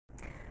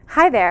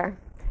Hi there!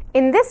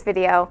 In this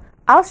video,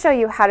 I'll show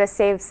you how to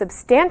save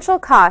substantial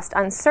cost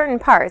on certain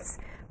parts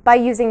by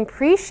using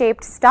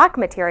pre-shaped stock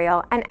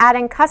material and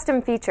adding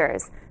custom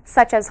features,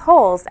 such as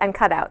holes and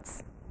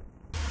cutouts.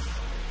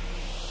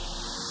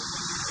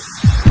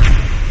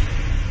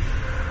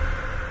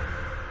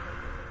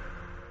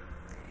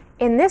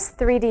 In this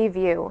 3D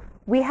view,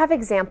 we have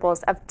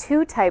examples of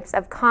two types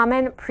of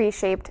common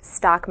pre-shaped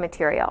stock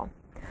material: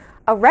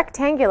 a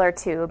rectangular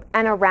tube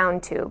and a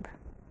round tube.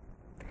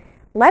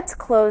 Let's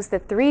close the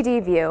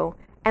 3D view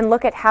and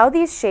look at how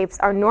these shapes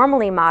are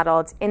normally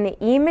modeled in the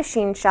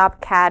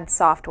eMachineShop CAD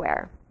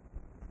software.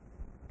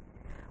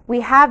 We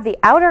have the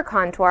outer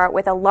contour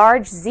with a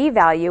large Z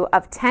value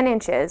of 10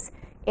 inches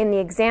in the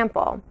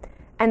example,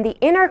 and the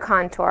inner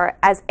contour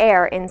as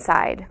air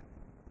inside.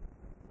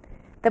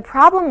 The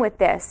problem with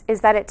this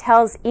is that it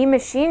tells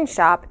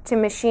eMachineShop to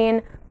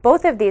machine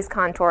both of these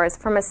contours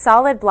from a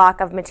solid block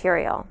of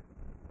material.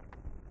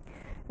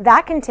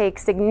 That can take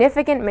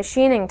significant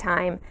machining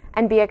time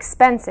and be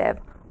expensive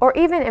or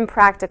even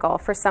impractical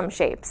for some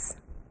shapes.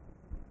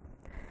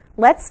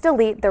 Let's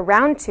delete the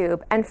round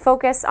tube and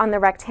focus on the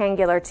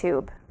rectangular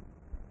tube.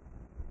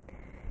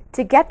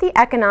 To get the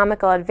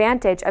economical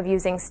advantage of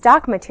using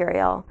stock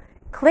material,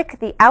 click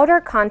the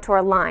outer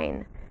contour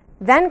line,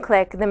 then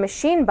click the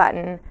Machine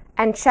button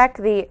and check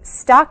the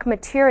Stock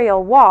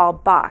Material Wall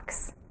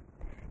box.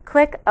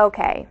 Click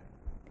OK.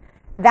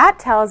 That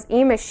tells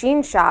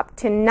eMachineShop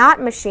to not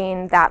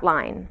machine that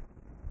line.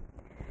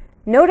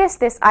 Notice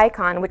this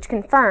icon, which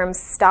confirms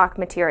stock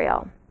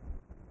material.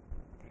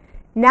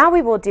 Now we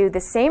will do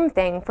the same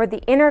thing for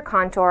the inner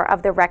contour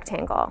of the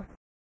rectangle.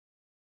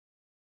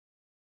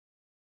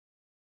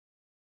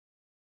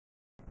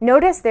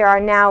 Notice there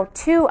are now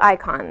two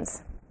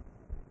icons.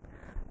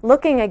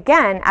 Looking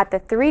again at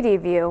the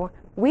 3D view,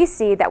 we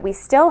see that we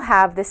still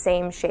have the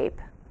same shape.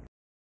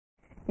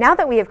 Now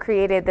that we have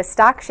created the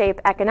stock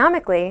shape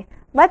economically,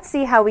 let's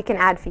see how we can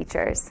add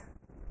features.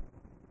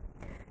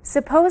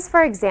 Suppose,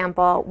 for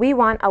example, we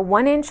want a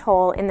 1-inch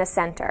hole in the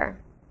center.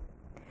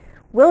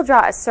 We'll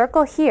draw a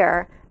circle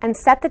here and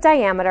set the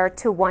diameter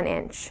to 1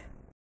 inch.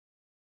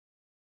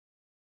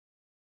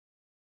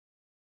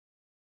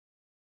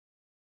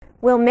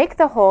 We'll make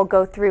the hole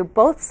go through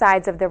both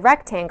sides of the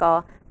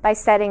rectangle by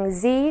setting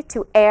Z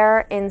to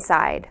air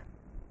inside.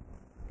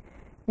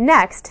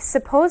 Next,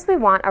 suppose we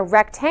want a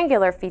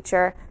rectangular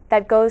feature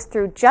that goes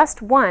through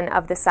just one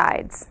of the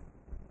sides.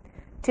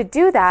 To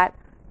do that,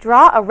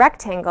 draw a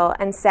rectangle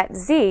and set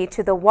Z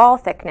to the wall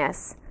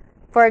thickness,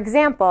 for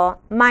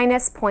example,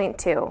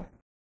 -0.2.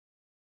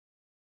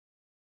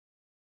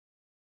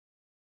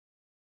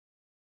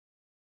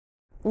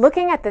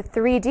 Looking at the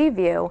 3D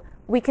view,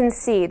 we can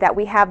see that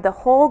we have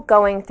the hole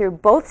going through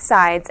both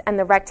sides and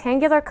the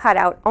rectangular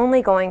cutout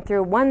only going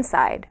through one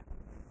side.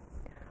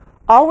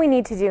 All we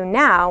need to do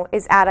now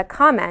is add a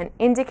comment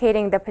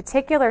indicating the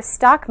particular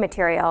stock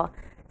material,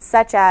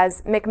 such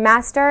as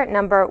McMaster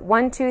number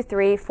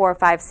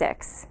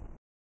 123456.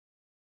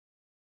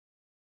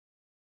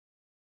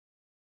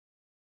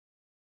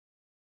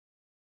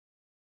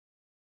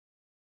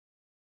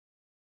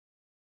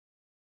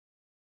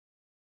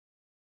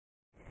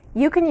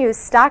 You can use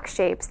stock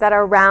shapes that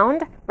are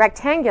round,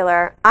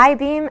 rectangular,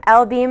 I-beam,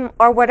 L-beam,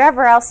 or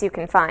whatever else you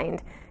can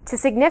find to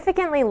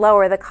significantly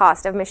lower the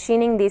cost of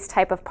machining these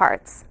type of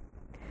parts.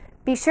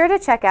 Be sure to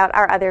check out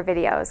our other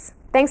videos.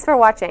 Thanks for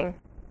watching.